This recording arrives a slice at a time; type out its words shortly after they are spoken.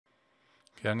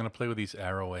Okay, I'm going to play with these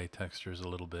Arroway textures a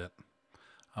little bit.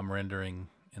 I'm rendering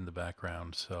in the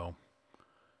background, so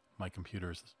my computer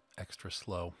is extra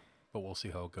slow, but we'll see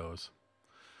how it goes.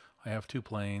 I have two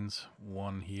planes,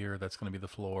 one here, that's going to be the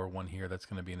floor, one here, that's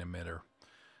going to be an emitter.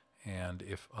 And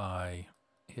if I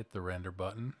hit the render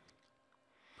button,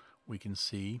 we can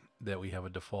see that we have a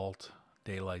default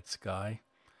daylight sky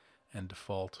and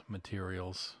default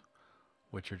materials,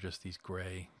 which are just these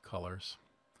gray colors.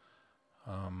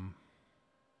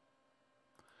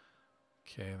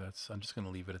 Okay, I'm just going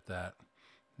to leave it at that.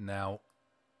 Now,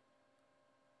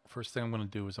 first thing I'm going to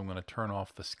do is I'm going to turn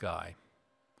off the sky.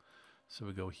 So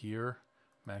we go here,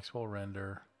 Maxwell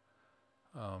render,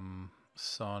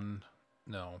 sky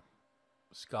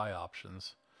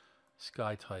options,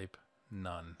 sky type,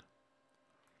 none.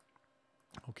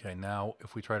 Okay, now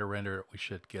if we try to render it, we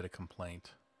should get a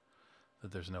complaint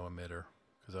that there's no emitter,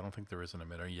 because I don't think there is an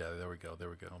emitter. Yeah, there we go.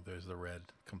 There's the red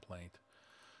complaint.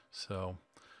 So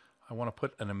I want to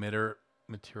put an emitter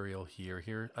material here.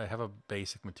 Here I have a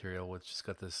basic material which has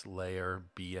got this layer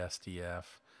BSDF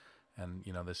and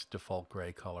this default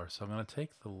gray color. So I'm going to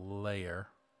take the layer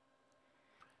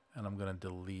and I'm going to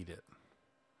delete it.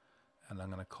 And I'm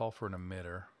going to call for an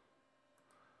emitter.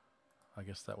 I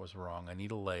guess that was wrong. I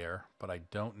need a layer, but I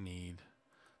don't need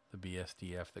the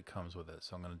BSDF that comes with it.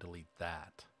 So I'm going to delete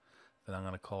that. Then I'm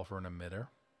going to call for an emitter.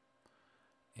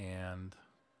 And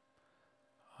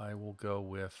I will go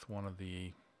with one of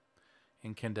the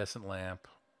incandescent lamp,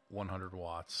 100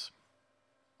 watts,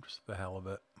 just the hell of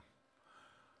it.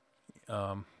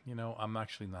 I'm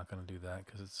actually not going to do that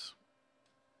because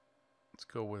let's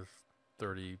go with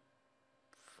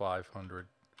 3500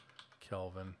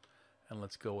 Kelvin and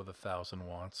let's go with 1000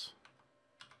 watts.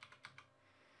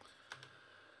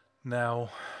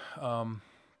 Now, the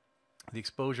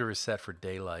exposure is set for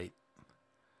daylight,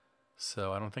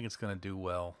 so I don't think it's going to do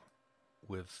well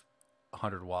with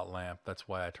 100-watt lamp. That's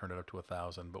why I turned it up to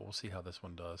 1000, but we'll see how this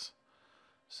one does.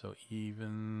 So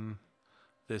even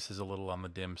this is a little on the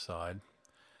dim side.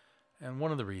 And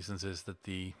one of the reasons is that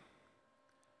the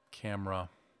camera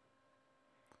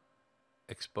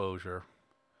exposure,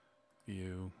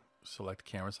 you select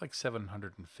camera, it's like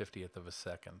 750th of a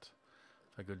second.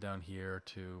 If I go down here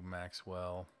to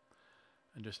Maxwell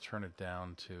and just turn it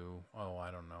down to,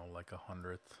 I don't know, like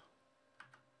 100th.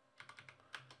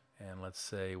 And let's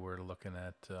say we're looking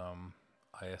at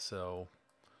ISO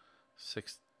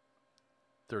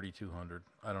 3200.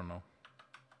 I don't know.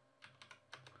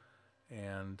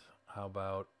 And how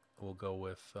about we'll go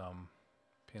with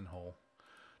pinhole,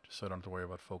 just so I don't have to worry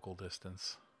about focal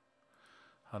distance.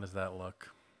 How does that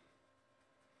look?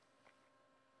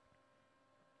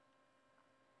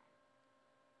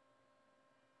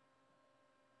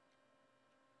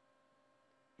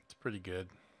 It's pretty good.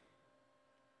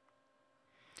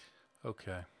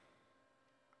 Okay.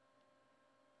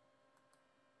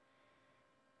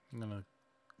 I'm going to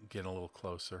get a little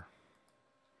closer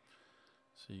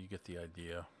so you get the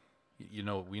idea. We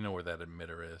know where that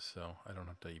emitter is, so I don't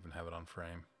have to even have it on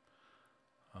frame.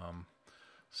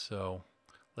 So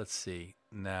let's see.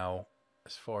 Now,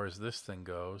 as far as this thing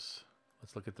goes,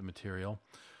 let's look at the material.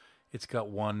 It's got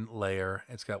one layer.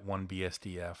 It's got one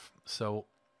BSDF. So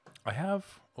I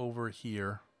have over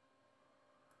here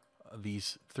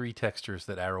these three textures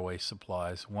that Arroway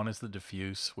supplies. One is the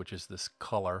diffuse, which is this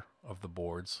color of the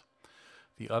boards.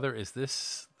 The other is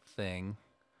this thing,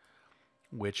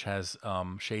 which has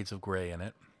shades of gray in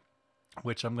it,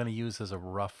 which I'm going to use as a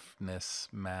roughness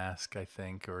mask, I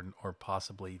think, or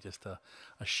possibly just a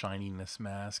shininess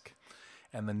mask.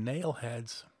 And the nail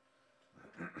heads,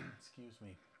 excuse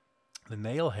me, the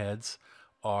nail heads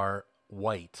are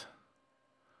white.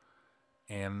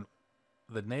 And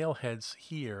the nail heads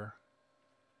here,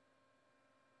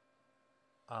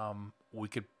 we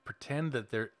could pretend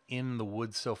that they're in the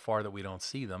wood so far that we don't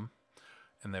see them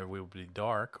and they would be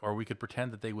dark, or we could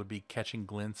pretend that they would be catching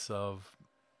glints of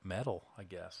metal, I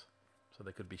guess, so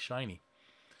they could be shiny.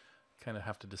 Kind of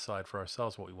have to decide for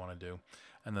ourselves what we want to do.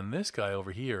 And then this guy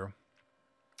over here,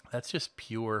 that's just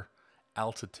pure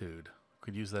altitude.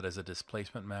 Could use that as a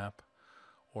displacement map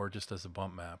or just as a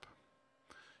bump map.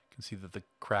 You can see that the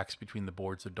cracks between the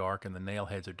boards are dark and the nail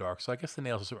heads are dark. So I guess the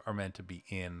nails are meant to be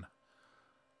in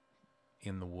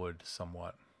the wood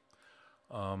somewhat.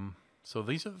 So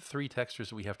these are the three textures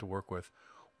that we have to work with.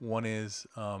 One is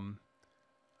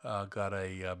got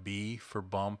a B for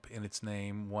bump in its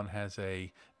name. One has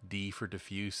a D for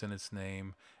diffuse in its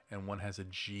name. And one has a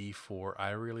G for,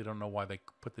 I really don't know why they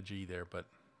put the G there, but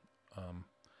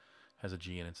has a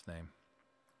G in its name.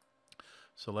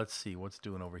 So let's see what's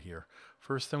doing over here.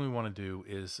 First thing we want to do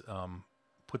is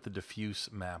put the diffuse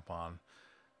map on.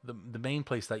 the main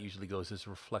place that usually goes is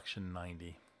reflection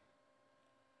 90.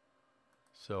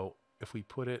 So if we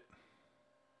put it,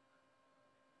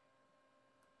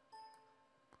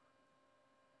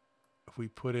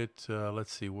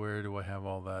 let's see, where do I have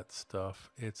all that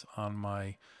stuff? It's on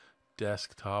my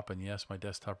desktop, and yes, my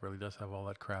desktop really does have all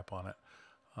that crap on it.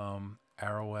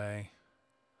 Arroway,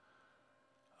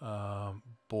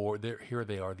 board. There, here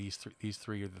they are. These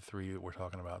three are the three that we're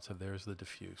talking about. So there's the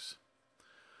diffuse.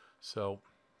 So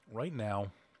right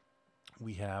now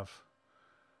we have,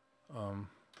 and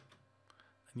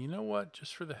you know what?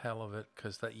 Just for the hell of it,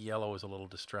 because that yellow is a little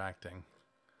distracting.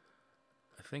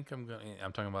 I think I'm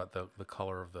talking about the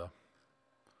color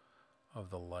of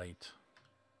the light.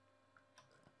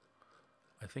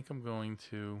 I think I'm going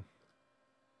to,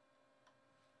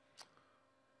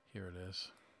 here it is.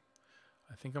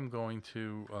 I think I'm going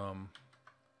to,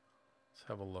 let's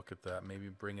have a look at that. Maybe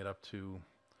bring it up to,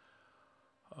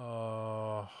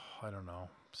 I don't know,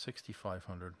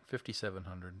 6,500,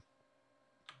 5,700.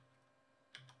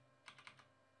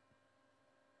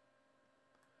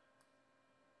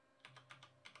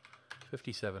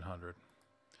 $5,700.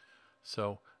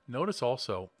 So notice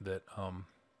also that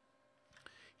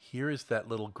here is that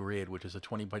little grid, which is a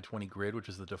 20 by 20 grid, which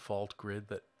is the default grid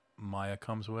that Maya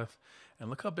comes with. And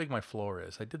look how big my floor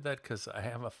is. I did that because I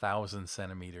have 1,000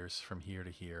 centimeters from here to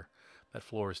here. That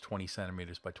floor is 20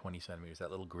 centimeters by 20 centimeters,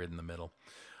 that little grid in the middle.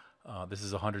 This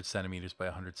is 100 centimeters by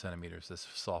 100 centimeters, this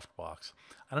soft box.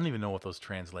 I don't even know what those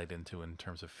translate into in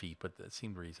terms of feet, but it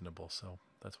seemed reasonable, so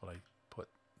that's what I put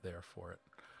there for it.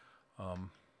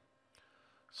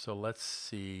 So let's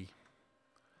see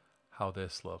how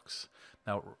this looks.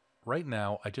 Now, right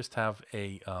now, I just have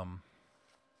a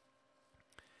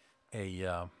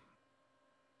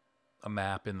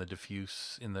map in the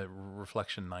diffuse, in the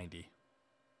reflection 90.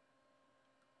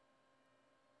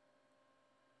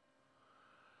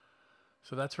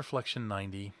 So that's reflection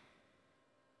 90,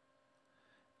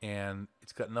 and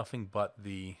it's got nothing but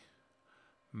the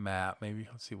map. Maybe,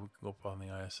 let's see, we can go up on the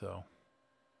ISO.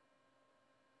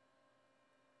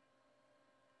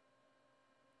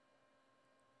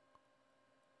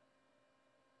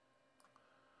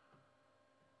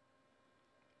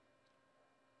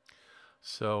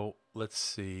 So let's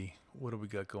see, what do we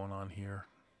got going on here?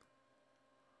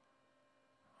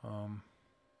 We'll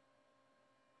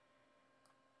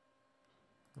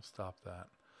stop that.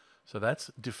 So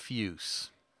that's diffuse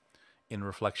in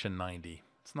reflection 90.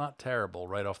 It's not terrible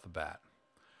right off the bat.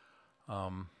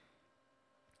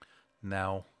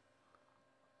 Now,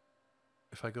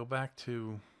 if I go back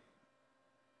to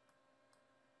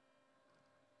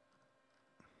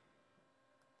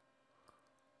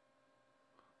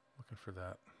for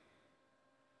that.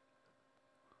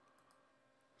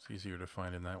 It's easier to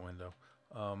find in that window.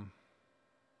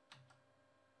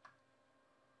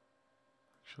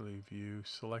 Actually, view,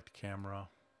 select camera,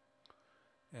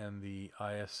 and the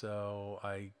ISO,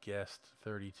 I guessed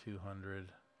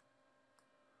 3200.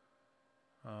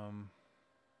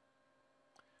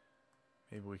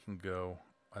 Maybe we can go,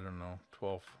 I don't know,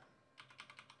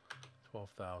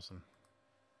 12,000.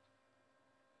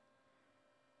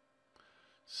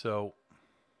 So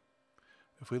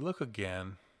if we look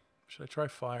again, should I try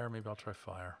fire? Maybe I'll try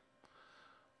fire.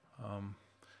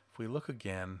 If we look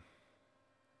again,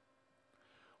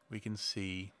 we can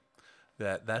see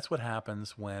that that's what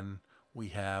happens when we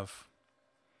have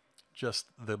just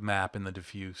the map in the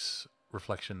diffuse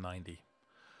reflection 90.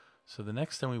 So the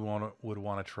next thing we would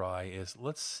want to try is,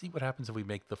 let's see what happens if we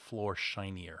make the floor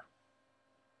shinier.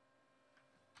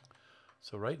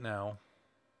 So right now,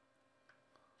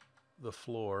 the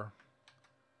floor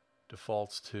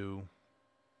defaults to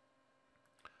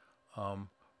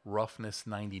roughness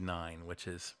 99, which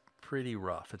is pretty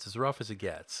rough. It's as rough as it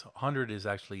gets. 100 is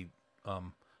actually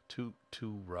too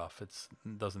rough. It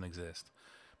doesn't exist,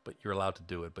 but you're allowed to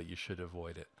do it, but you should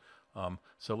avoid it.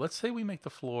 So let's say we make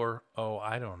the floor,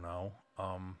 I don't know,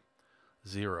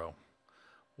 0.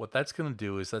 What that's going to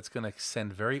do is that's going to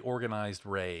send very organized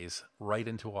rays right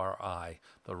into our eye.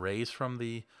 The rays from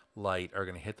the light are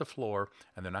going to hit the floor,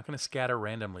 and they're not going to scatter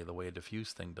randomly the way a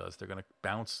diffuse thing does. They're going to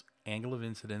bounce. Angle of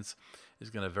incidence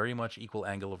is going to very much equal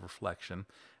angle of reflection,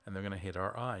 and they're going to hit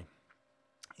our eye.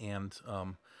 And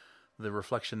the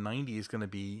reflection 90 is going to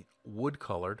be wood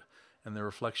colored, and the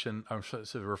reflection,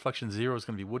 so the reflection 0 is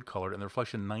going to be wood colored, and the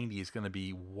reflection 90 is going to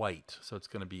be white. So it's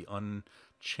going to be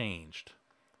unchanged.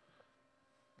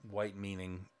 White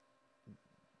meaning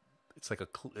it's like a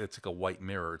white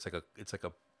mirror. It's like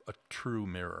a true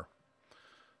mirror.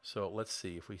 So let's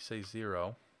see, if we say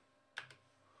 0,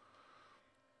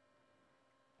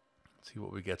 let's See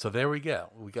what we get. So there we go.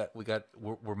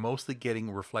 We're mostly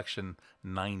getting reflection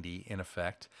 90 in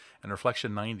effect, and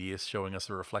reflection 90 is showing us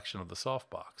a reflection of the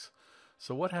softbox.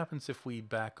 So what happens if we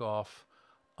back off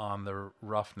on the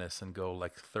roughness and go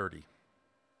like 30,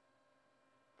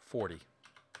 40?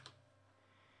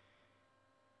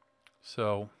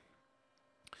 So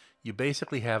you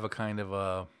basically have a kind of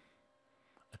a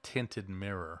tinted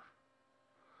mirror.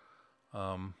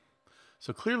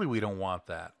 So clearly we don't want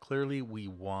that. Clearly we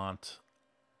want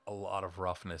a lot of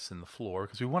roughness in the floor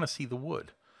because we want to see the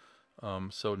wood.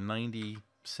 So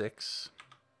 96,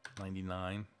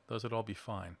 99, those would all be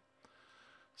fine.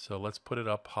 So let's put it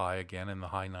up high again in the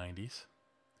high 90s.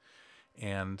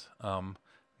 And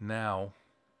now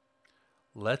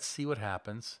let's see what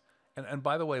happens. And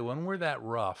by the way, when we're that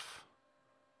rough,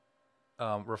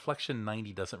 reflection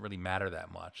 90 doesn't really matter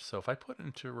that much. So if I put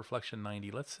into reflection 90,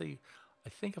 let's say, I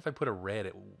think if I put a red,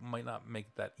 it might not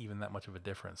make that even that much of a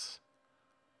difference.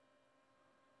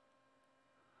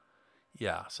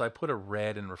 Yeah, so I put a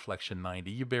red in reflection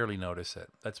 90. You barely notice it.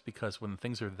 That's because when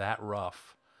things are that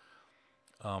rough,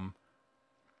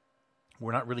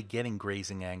 we're not really getting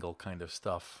grazing angle kind of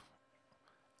stuff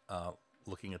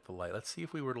looking at the light. Let's see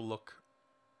if we were to look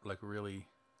like really...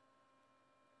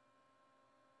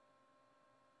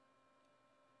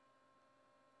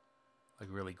 like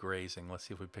really grazing. Let's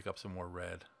see if we pick up some more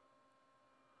red.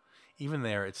 Even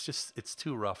there, it's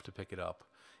too rough to pick it up.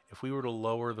 If we were to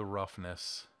lower the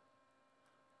roughness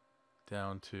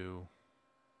down to,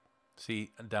 see,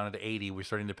 down to 80, we're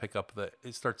starting to pick up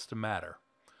it starts to matter.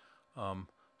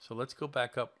 So let's go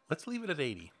back up. Let's leave it at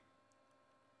 80.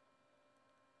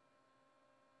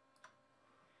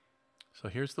 So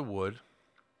here's the wood.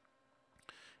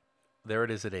 There it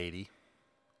is at 80.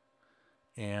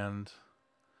 And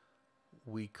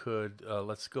we could,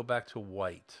 let's go back to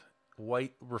white.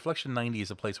 White, reflection 90 is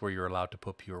a place where you're allowed to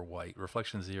put pure white.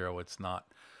 Reflection 0, it's not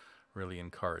really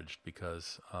encouraged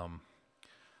because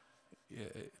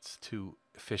it's too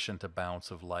efficient a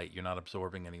bounce of light. You're not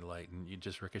absorbing any light, and it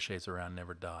just ricochets around,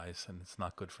 never dies, and it's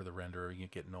not good for the renderer. You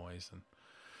get noise. And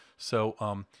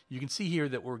so you can see here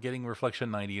that we're getting reflection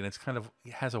 90, and it's kind of,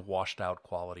 it has a washed out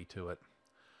quality to it.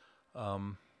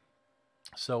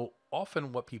 So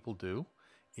often what people do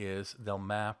is they'll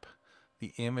map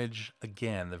the image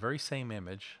again, the very same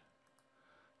image,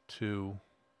 to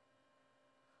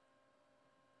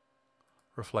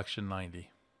reflection 90.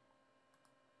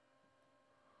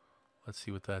 Let's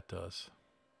see what that does.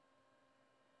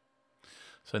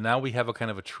 So now we have a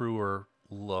kind of a truer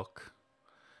look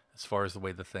as far as the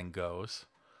way the thing goes.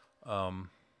 And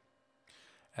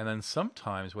then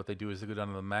sometimes what they do is they go down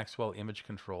to the Maxwell image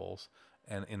controls,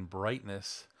 and in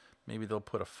brightness, maybe they'll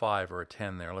put a 5 or a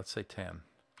 10 there. Let's say 10.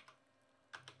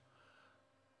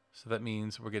 So that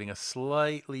means we're getting a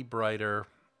slightly brighter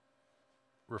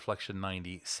reflection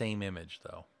 90, same image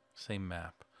though, same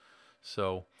map.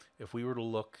 So if we were to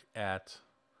look at,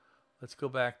 let's go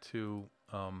back to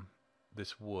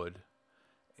this wood.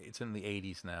 It's in the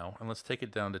 80s now, and let's take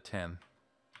it down to 10.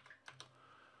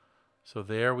 So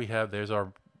there we have, there's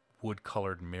our wood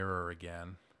colored mirror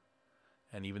again.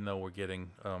 And even though we're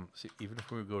getting, see, even if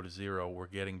we go to 0, we're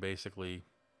getting basically,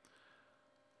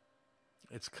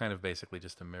 it's kind of basically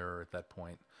just a mirror at that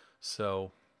point.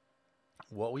 So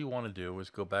what we want to do is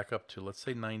go back up to, let's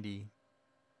say 90,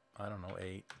 I don't know,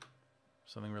 8,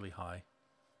 something really high,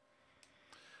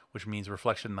 which means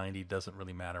reflection 90 doesn't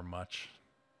really matter much.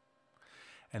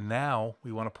 And now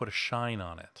we want to put a shine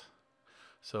on it.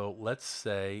 So let's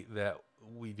say that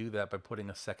we do that by putting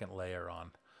a second layer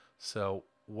on. So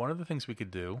one of the things we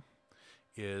could do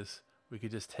is we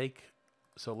could just take,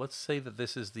 so let's say that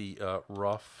this is the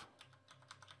rough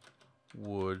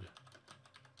wood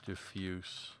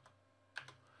diffuse.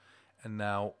 And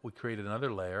now we create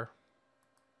another layer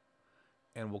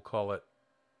and we'll call it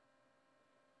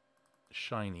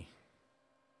shiny.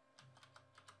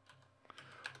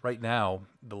 Right now,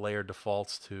 the layer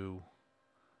defaults to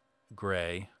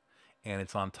gray, and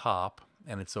it's on top,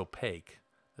 and it's opaque.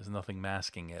 There's nothing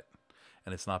masking it,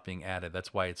 and it's not being added.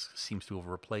 That's why it seems to have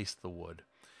replaced the wood.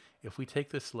 If we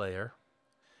take this layer,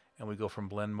 and we go from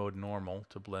blend mode normal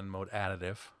to blend mode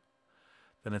additive,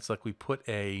 then it's like we put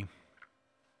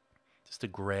just a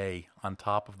gray on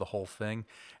top of the whole thing,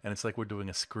 and it's like we're doing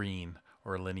a screen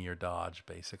or a linear dodge,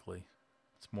 basically.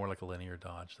 It's more like a linear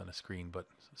dodge than a screen, but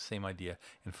same idea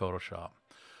in Photoshop.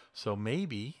 So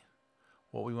maybe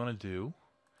what we want to do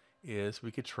is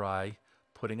we could try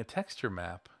putting a texture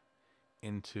map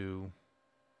into,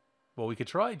 well, we could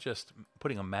try just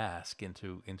putting a mask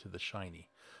into the shiny.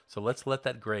 So let's let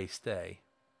that gray stay.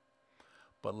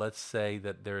 But let's say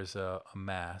that there's a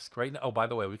mask right now. Oh, by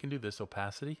the way, we can do this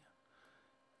opacity.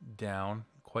 down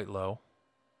quite low,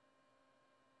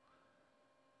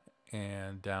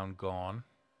 and down gone.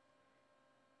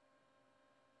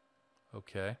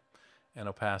 Okay, and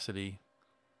opacity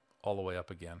all the way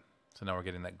up again. So now we're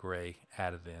getting that gray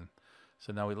added in.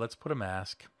 So now let's put a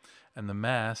mask, and the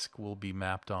mask will be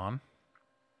mapped on,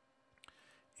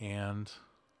 and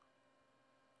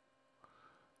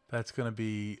that's going to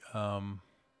be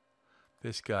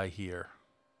this guy here.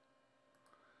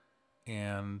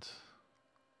 And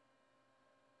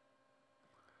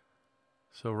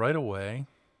so right away,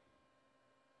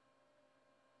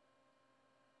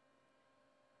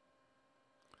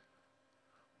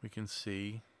 we can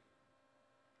see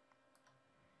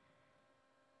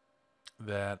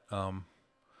that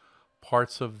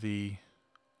parts of the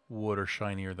wood are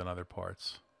shinier than other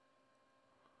parts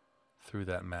through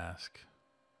that mask.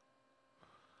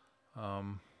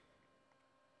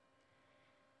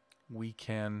 We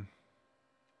can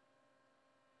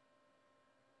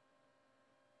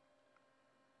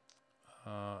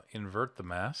invert the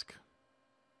mask.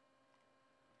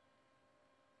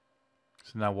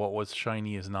 So now what was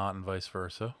shiny is not, and vice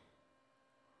versa.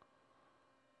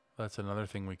 That's another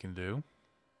thing we can do.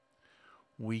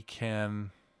 We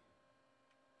can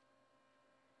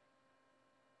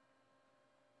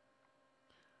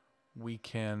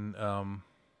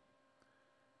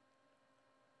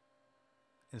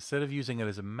instead of using it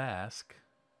as a mask,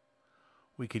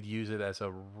 we could use it as a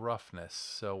roughness.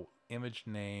 So image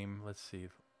name, let's see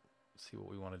what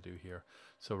we want to do here.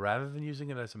 So rather than using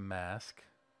it as a mask,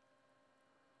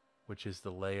 which is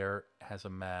the layer has a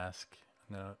mask,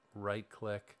 I'm going to right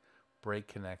click, break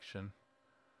connection.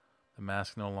 The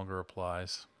mask no longer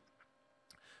applies.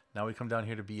 Now we come down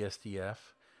here to BSDF,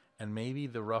 and maybe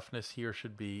the roughness here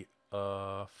should be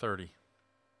 30.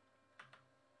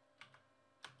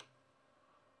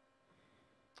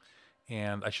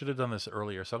 And I should have done this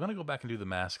earlier, so I'm going to go back and do the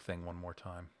mask thing one more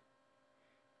time.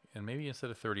 And maybe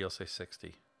instead of 30, I'll say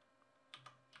 60.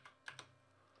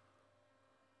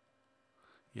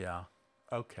 Yeah,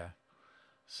 okay.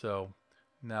 So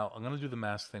now I'm going to do the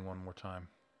mask thing one more time.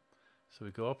 So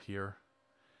we go up here,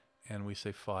 and we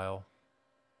say File,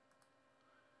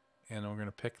 and we're going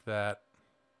to pick that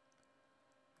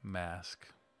mask.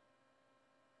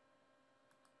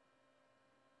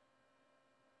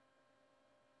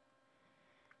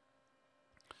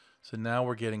 So now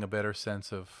we're getting a better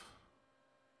sense of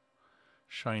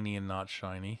shiny and not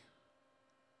shiny.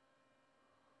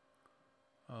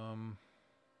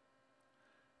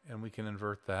 And we can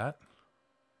invert that.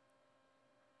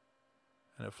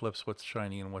 And it flips what's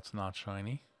shiny and what's not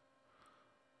shiny.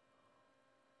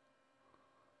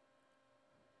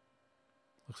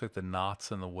 Looks like the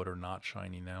knots in the wood are not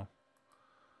shiny now.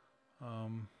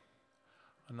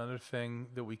 Another thing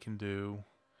that we can do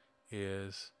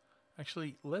is,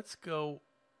 actually, let's go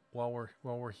while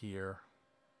we're here.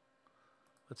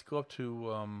 Let's go up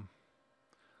to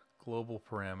global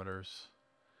parameters,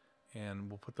 and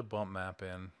we'll put the bump map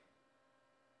in.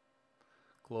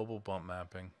 Global bump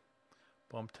mapping,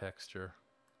 bump texture,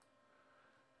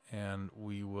 and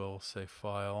we will say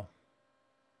File,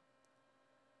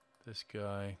 this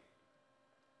guy,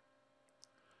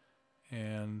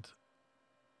 and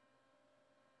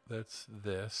that's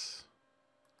this.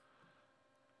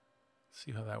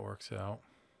 See how that works out.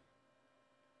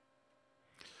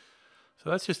 So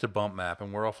that's just a bump map,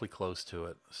 and we're awfully close to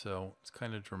it, so it's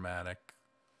kind of dramatic.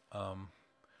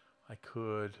 I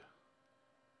could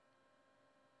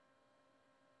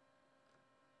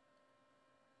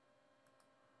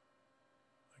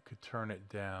turn it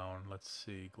down. Let's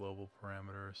see, global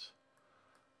parameters,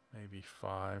 maybe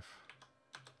 5.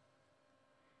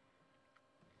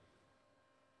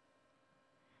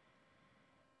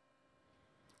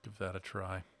 Give that a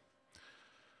try.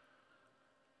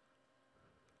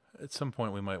 At some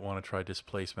point we might want to try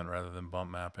displacement rather than bump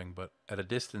mapping, but at a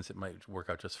distance it might work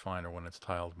out just fine, or when it's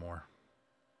tiled more.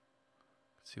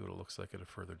 Let's see what it looks like at a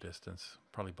further distance.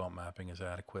 Probably bump mapping is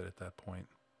adequate at that point.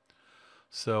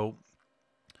 So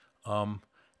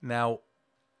now,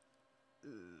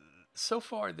 so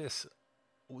far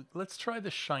let's try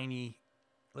the shiny,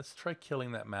 let's try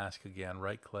killing that mask again.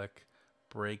 Right click,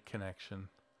 break connection,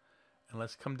 and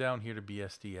let's come down here to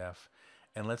BSDF,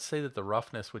 and let's say that the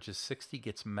roughness, which is 60,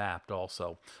 gets mapped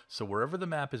also. So wherever the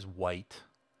map is white,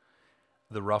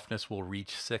 the roughness will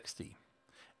reach 60.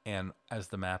 And as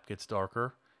the map gets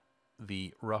darker,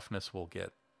 the roughness will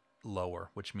get lower,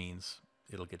 which means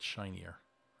it'll get shinier.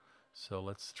 So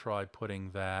let's try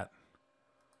putting that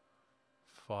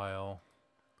file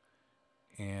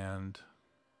and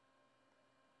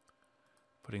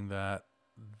putting that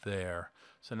there.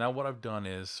 So now what I've done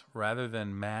is, rather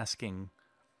than masking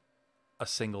a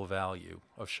single value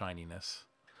of shininess.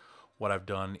 What I've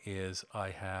done is I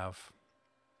have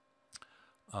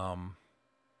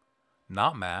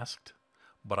not masked,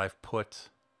 but I've put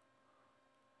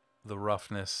the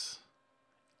roughness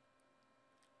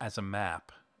as a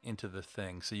map into the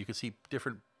thing. So you can see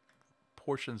different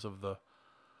portions of the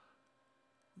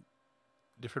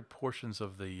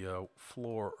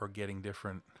floor are getting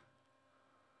different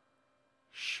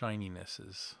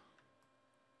shininesses.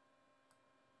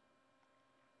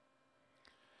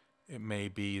 It may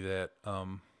be that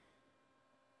we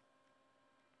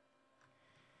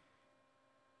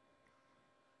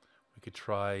could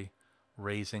try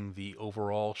raising the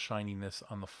overall shininess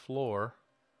on the floor,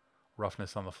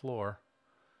 roughness on the floor,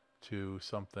 to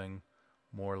something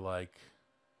more like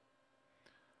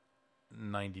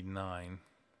 99,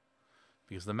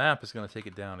 because the map is going to take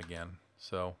it down again.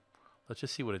 So let's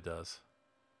just see what it does.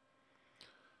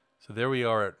 So there we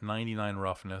are at 99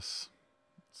 roughness.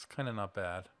 It's kind of not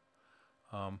bad.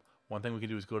 One thing we can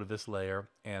do is go to this layer,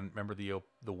 and remember the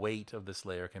weight of this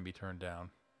layer can be turned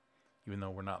down. Even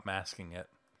though we're not masking it,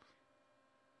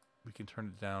 we can turn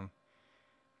it down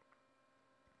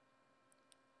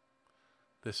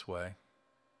this way.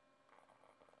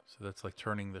 So that's like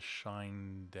turning the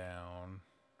shine down,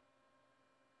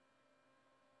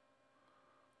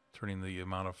 turning the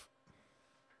amount of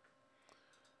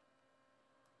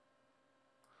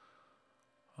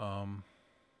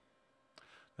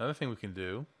another thing we can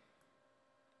do,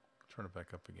 turn it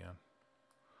back up again.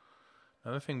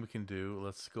 Another thing we can do,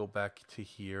 let's go back to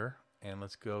here and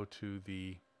let's go to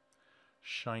the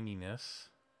shininess,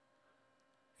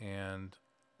 and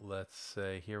let's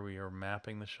say here we are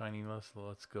mapping the shininess. So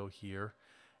let's go here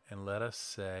and let us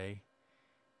say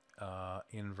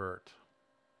invert.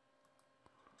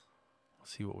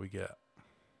 Let's see what we get.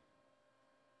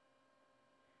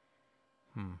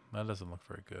 That doesn't look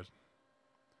very good.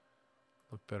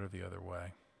 Look better the other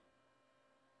way.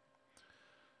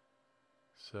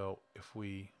 So if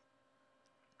we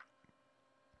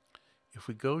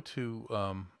go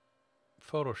to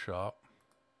Photoshop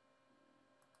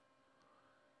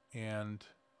and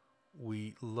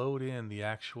we load in the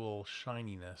actual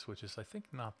shininess, which is I think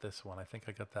not this one. I think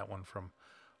I got that one from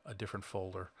a different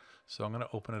folder. So I'm going to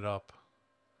open it up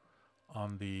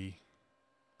on the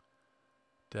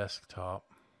desktop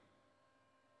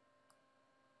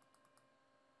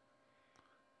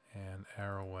and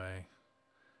Arroway,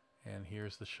 and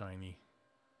here's the shiny.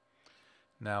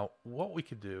 Now what we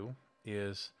could do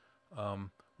is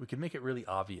we could make it really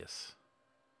obvious,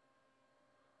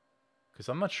 because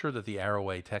I'm not sure that the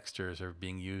Arroway textures are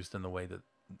being used in the way that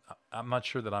I'm not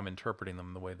sure that I'm interpreting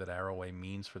them the way that Arroway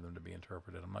means for them to be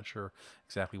interpreted. I'm not sure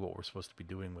exactly what we're supposed to be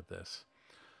doing with this.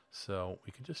 So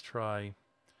we could just try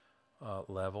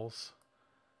levels,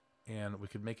 and we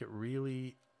could make it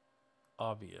really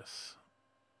obvious.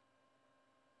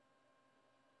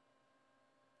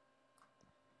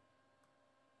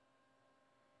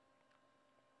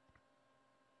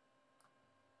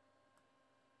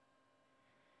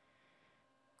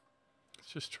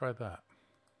 Let's just try that.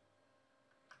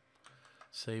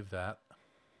 Save that.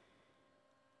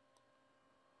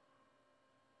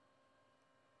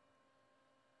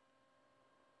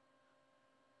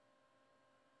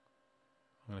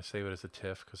 I'm going to save it as a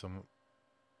TIFF because I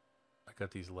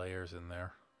got these layers in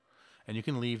there, and you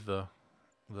can leave the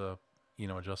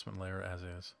adjustment layer as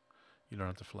is. You don't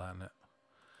have to flatten it.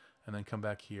 And then come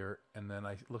back here, and then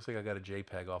looks like I got a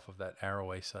JPEG off of that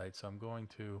Arroway site, so I'm going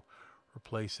to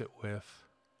replace it with,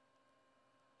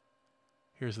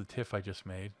 here's the TIFF I just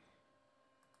made.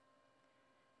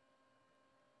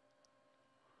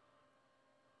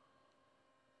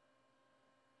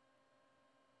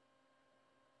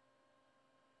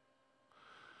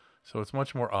 So it's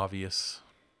much more obvious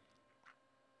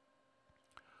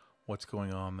what's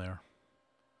going on there.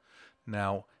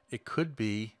 Now, it could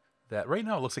be that right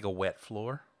now it looks like a wet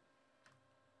floor.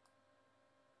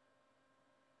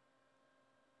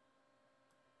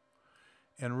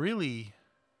 And really,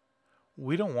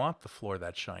 we don't want the floor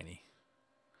that shiny.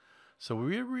 So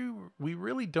we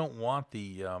really don't want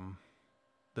the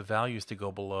values to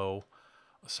go below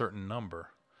a certain number.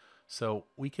 So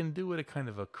we can do it a kind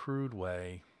of a crude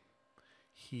way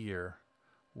here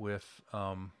with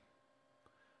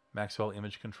Maxwell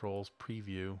Image Controls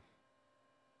Preview.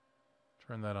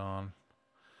 Turn that on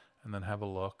and then have a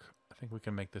look. I think we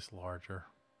can make this larger.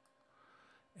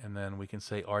 And then we can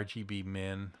say RGB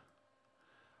min.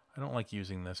 I don't like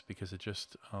using this because it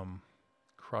just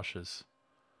crushes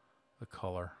the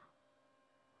color.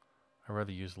 I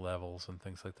rather use levels and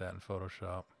things like that in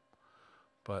Photoshop.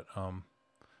 But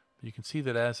you can see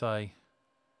that as I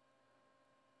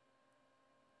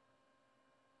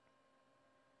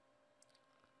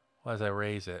Well, as I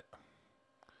raise it,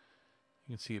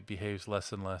 you can see it behaves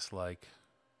less and less like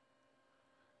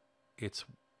it's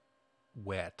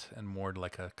wet and more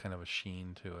like a kind of a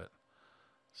sheen to it.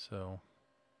 So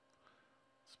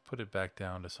let's put it back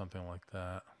down to something like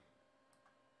that.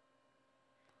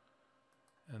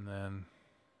 And then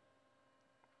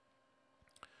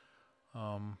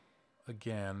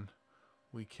again,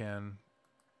 we can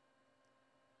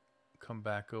come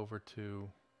back over to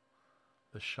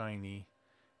the shiny,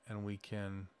 and we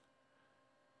can,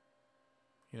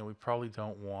 we probably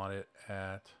don't want it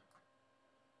at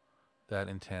that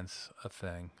intense a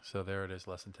thing. So there it is,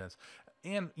 less intense.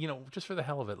 And, just for the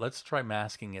hell of it, let's try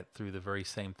masking it through the very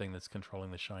same thing that's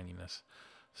controlling the shininess.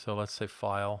 So let's say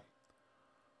File,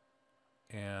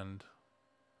 and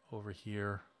over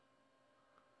here,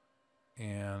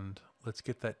 and let's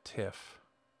get that TIFF.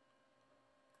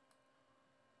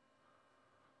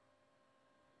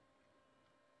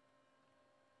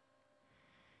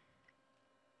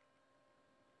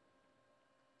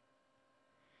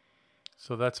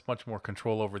 So that's much more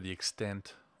control over the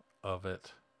extent of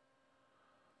it.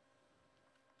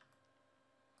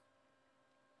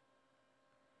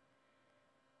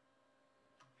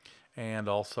 And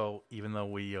also, even though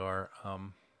we are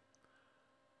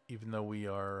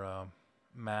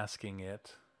masking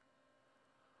it,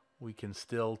 we can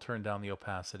still turn down the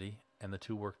opacity, and the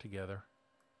two work together.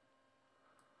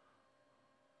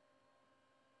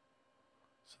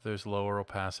 So there's lower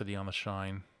opacity on the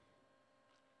shine.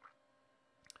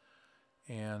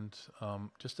 And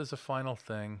just as a final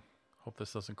thing, hope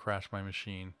this doesn't crash my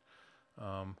machine,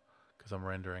 because I'm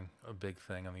rendering a big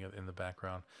thing in the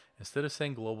background. Instead of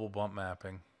saying global bump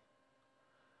mapping,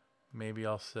 maybe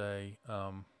I'll say,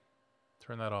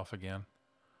 turn that off again.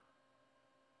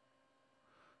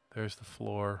 There's the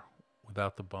floor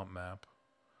without the bump map.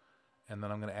 And then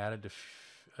I'm going to add a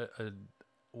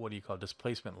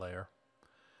displacement layer.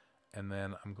 And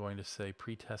then I'm going to say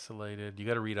pre-tessellated. You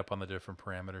got to read up on the different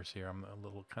parameters here. I'm a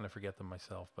little kind of forget them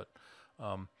myself, but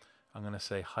I'm going to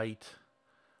say height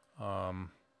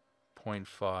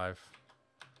 0.5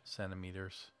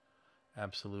 centimeters,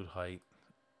 absolute height,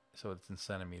 so it's in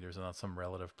centimeters and not some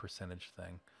relative percentage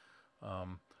thing.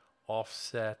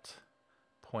 Offset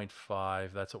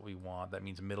 0.5, that's what we want. That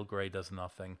means middle gray does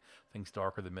nothing. Things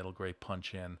darker than middle gray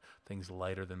punch in. Things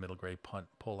lighter than middle gray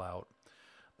pull out.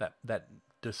 That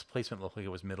displacement looked like it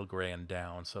was middle gray and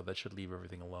down, so that should leave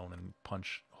everything alone and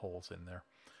punch holes in there.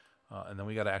 And then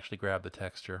we got to actually grab the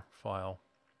texture file.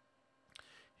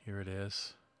 Here it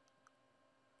is.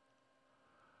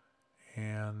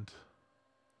 And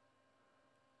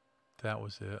that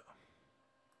was it.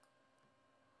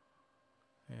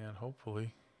 And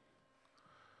hopefully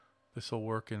this will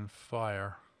work in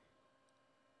Fire.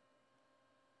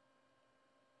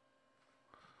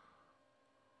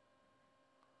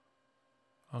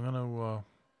 I'm going to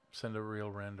send a real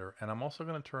render, and I'm also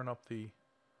going to turn up the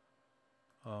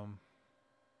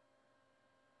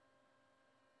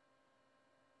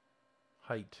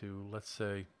height to, let's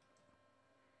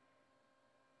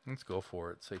go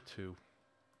for it, say 2.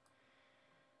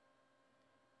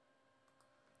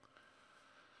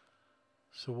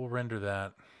 So we'll render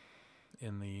that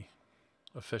in the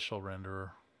official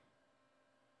renderer.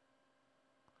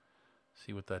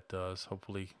 See what that does.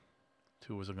 Hopefully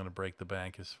 2 isn't going to break the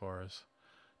bank as far as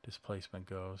displacement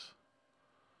goes.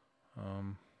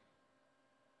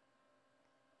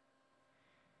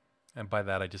 And by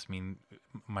that I just mean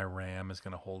my RAM is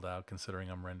going to hold out, considering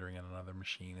I'm rendering on another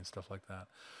machine and stuff like that.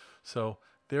 So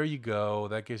there you go.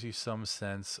 That gives you some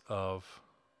sense of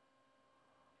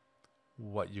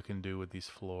what you can do with these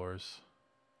floors.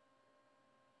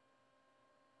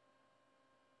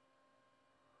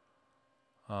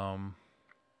 I'll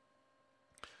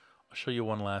show you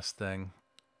one last thing.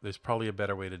 There's probably a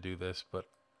better way to do this, but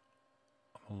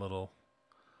I'm a little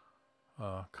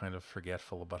kind of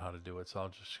forgetful about how to do it. So I'll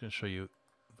just going to show you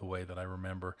the way that I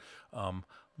remember.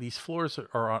 These floors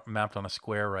are mapped on a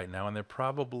square right now, and they're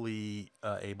probably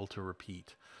able to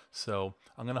repeat. So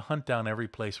I'm going to hunt down every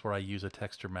place where I use a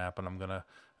texture map, and I'm going to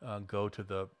go to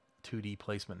the 2D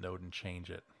placement node and change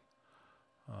it.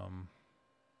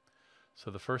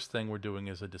 So the first thing we're doing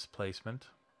is a displacement.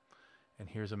 And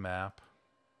here's a map.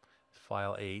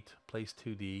 File 8, place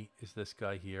 2D is this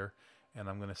guy here. And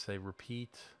I'm going to say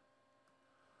repeat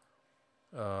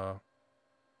 3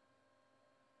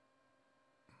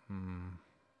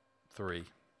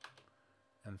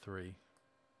 and 3.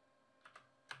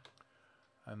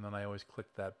 And then I always click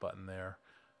that button there.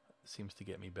 It seems to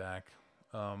get me back.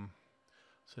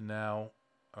 So now,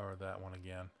 or that one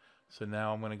again. So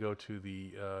now I'm going to go to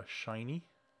the shiny.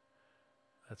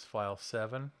 That's file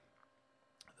 7.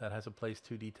 that has a place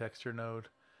 2D texture node.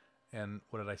 And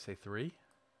what did I say, 3?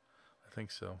 I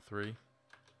think so, 3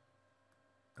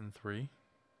 and 3.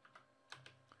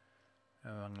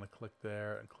 And I'm going to click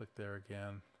there and click there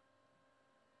again.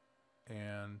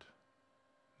 And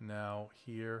now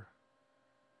here,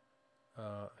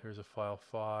 here's a file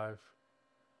 5.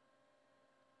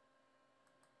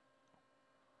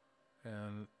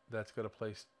 And that's got a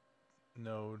place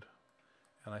node.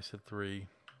 And I said 3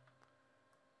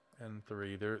 and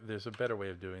 3. There's a better way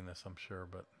of doing this, I'm sure,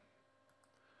 but.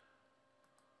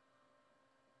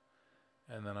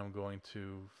 And then I'm going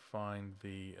to find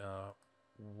the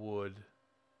wood,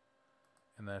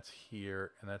 and that's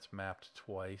here, and that's mapped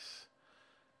twice,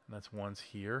 and that's once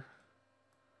here,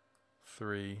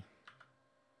 3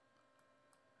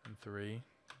 and 3,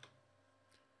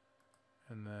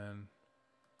 and then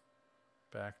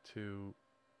back to,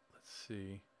 let's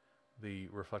see, the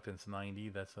reflectance 90,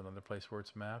 that's another place where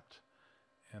it's mapped,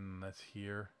 and that's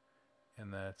here,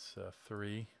 and that's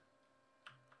 3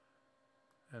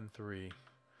 and 3.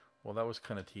 Well, that was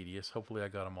kind of tedious. Hopefully I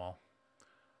got them all.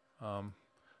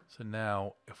 So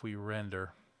now if we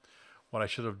render, what I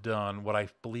should have done, what I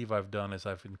believe I've done, is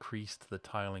I've increased the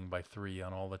tiling by 3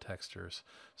 on all the textures,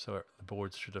 so the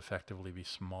boards should effectively be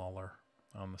smaller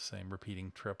on the same,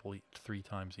 repeating 3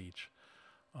 times each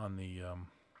on the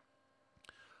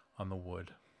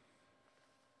wood.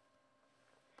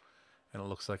 And it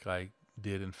looks like I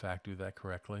did in fact do that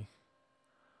correctly,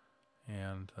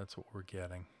 and that's what we're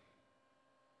getting.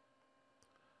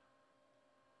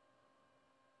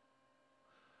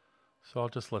 So I'll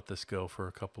just let this go for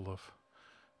a couple of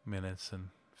minutes and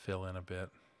fill in a bit.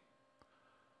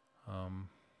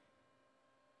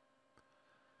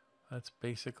 That's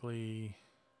basically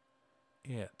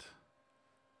it.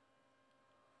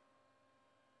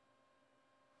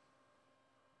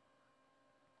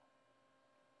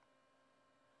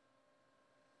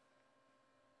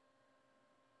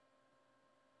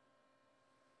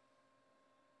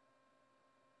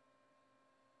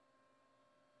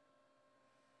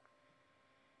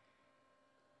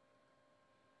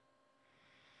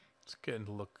 It's getting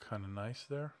to look kind of nice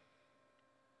there.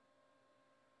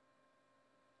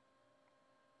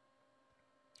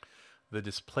 The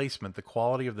displacement, the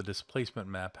quality of the displacement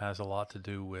map has a lot to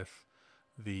do with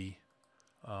the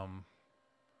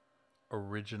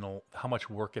original, how much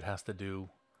work it has to do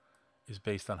is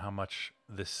based on how much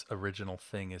this original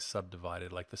thing is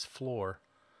subdivided. Like this floor,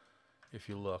 if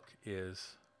you look,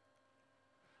 is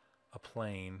a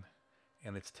plane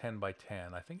and it's 10 by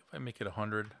 10. I think if I make it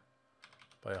 100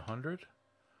 by 100,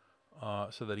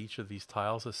 so that each of these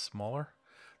tiles is smaller,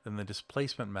 then the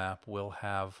displacement map will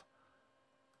have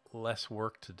less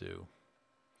work to do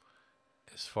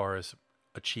as far as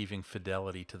achieving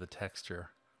fidelity to the texture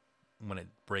when it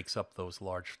breaks up those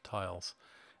large tiles.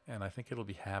 And I think it'll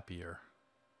be happier,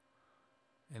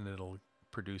 and it'll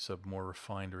produce a more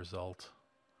refined result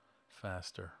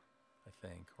faster, I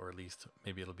think, or at least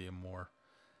maybe it'll be a more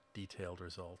detailed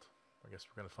result. I guess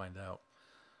we're going to find out.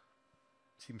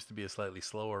 Seems to be a slightly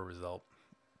slower result.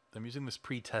 I'm using this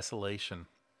pre-tessellation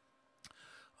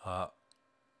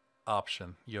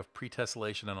option. You have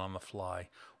pre-tessellation and on the fly.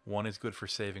 One is good for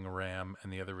saving RAM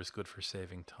and the other is good for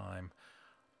saving time.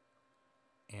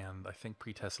 And I think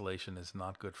pre-tessellation is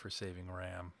not good for saving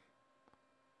RAM,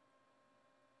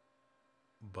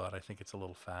 but I think it's a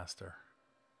little faster.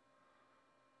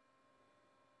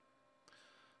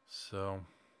 So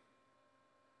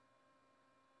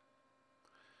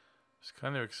I was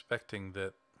kind of expecting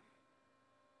that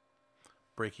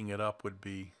breaking it up would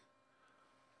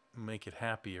make it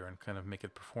happier and kind of make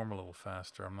it perform a little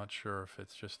faster. I'm not sure if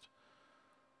it's just,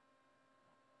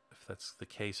 if that's the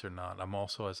case or not. I'm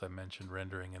also, as I mentioned,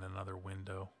 rendering in another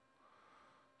window.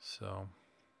 So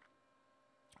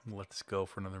let's go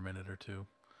for another minute or two,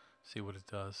 see what it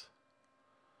does.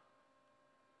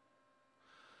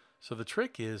 So the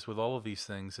trick is with all of these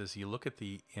things is you look at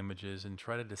the images and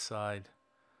try to decide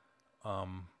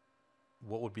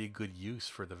what would be a good use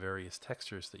for the various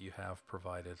textures that you have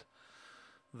provided.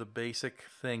 The basic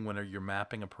thing when you're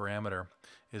mapping a parameter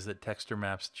is that texture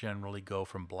maps generally go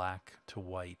from black to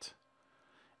white.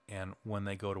 And when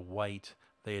they go to white,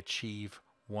 they achieve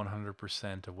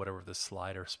 100% of whatever the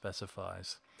slider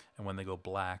specifies. And when they go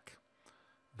black,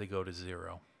 they go to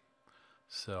 0.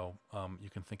 So you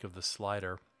can think of the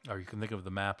slider, or you can think of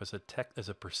the map as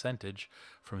a percentage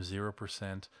from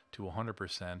 0% to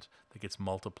 100% that gets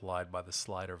multiplied by the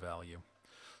slider value.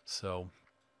 So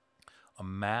a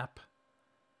map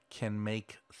can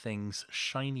make things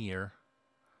shinier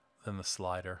than the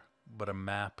slider, but a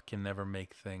map can never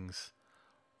make things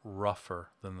rougher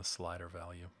than the slider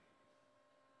value.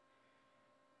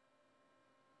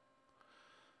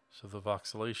 So the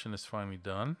voxelation is finally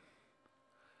done.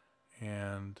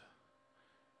 And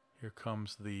here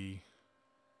comes the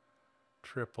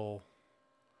triple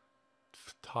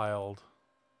tiled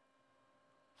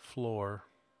floor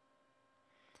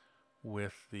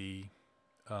with the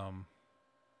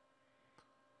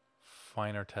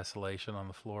finer tessellation on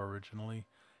the floor originally.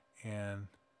 And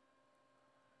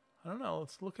I don't know,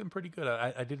 it's looking pretty good.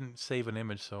 I didn't save an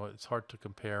image, so it's hard to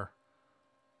compare.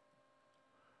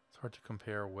 It's hard to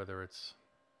compare whether it's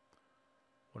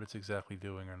what it's exactly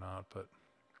doing or not, but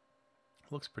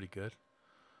it looks pretty good.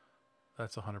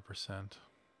 That's 100%.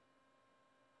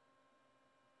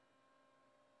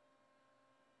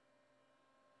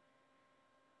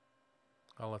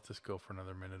 I'll let this go for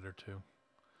another minute or two,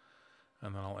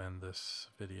 and then I'll end this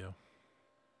video.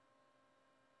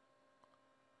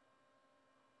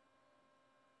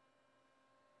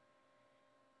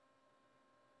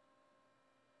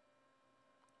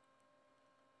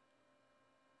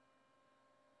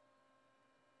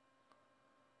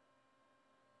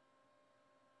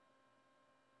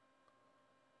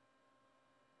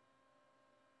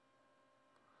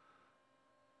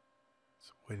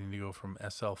 Waiting to go from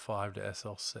SL5 to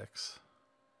SL6.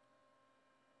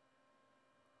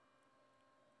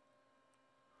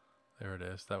 There it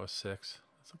is. That was 6.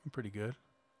 That's looking pretty good.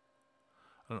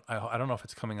 I don't know if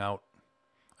it's coming out.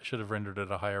 I should have rendered it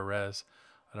a higher res.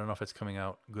 I don't know if it's coming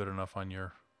out good enough on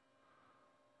your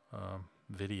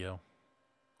video,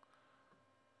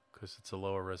 because it's a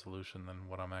lower resolution than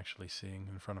what I'm actually seeing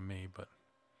in front of me, but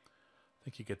I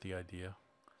think you get the idea.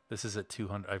 This is at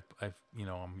 200.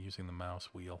 I'm using the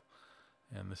mouse wheel,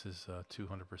 and this is 200%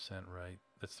 right.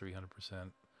 That's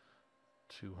 300%,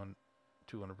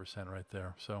 200% right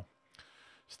there. So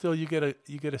still, you get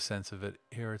a sense of it.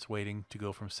 Here, it's waiting to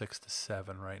go from 6 to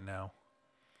 7 right now.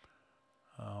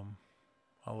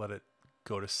 I'll let it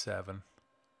go to 7.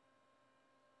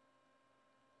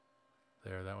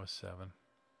 There, that was 7.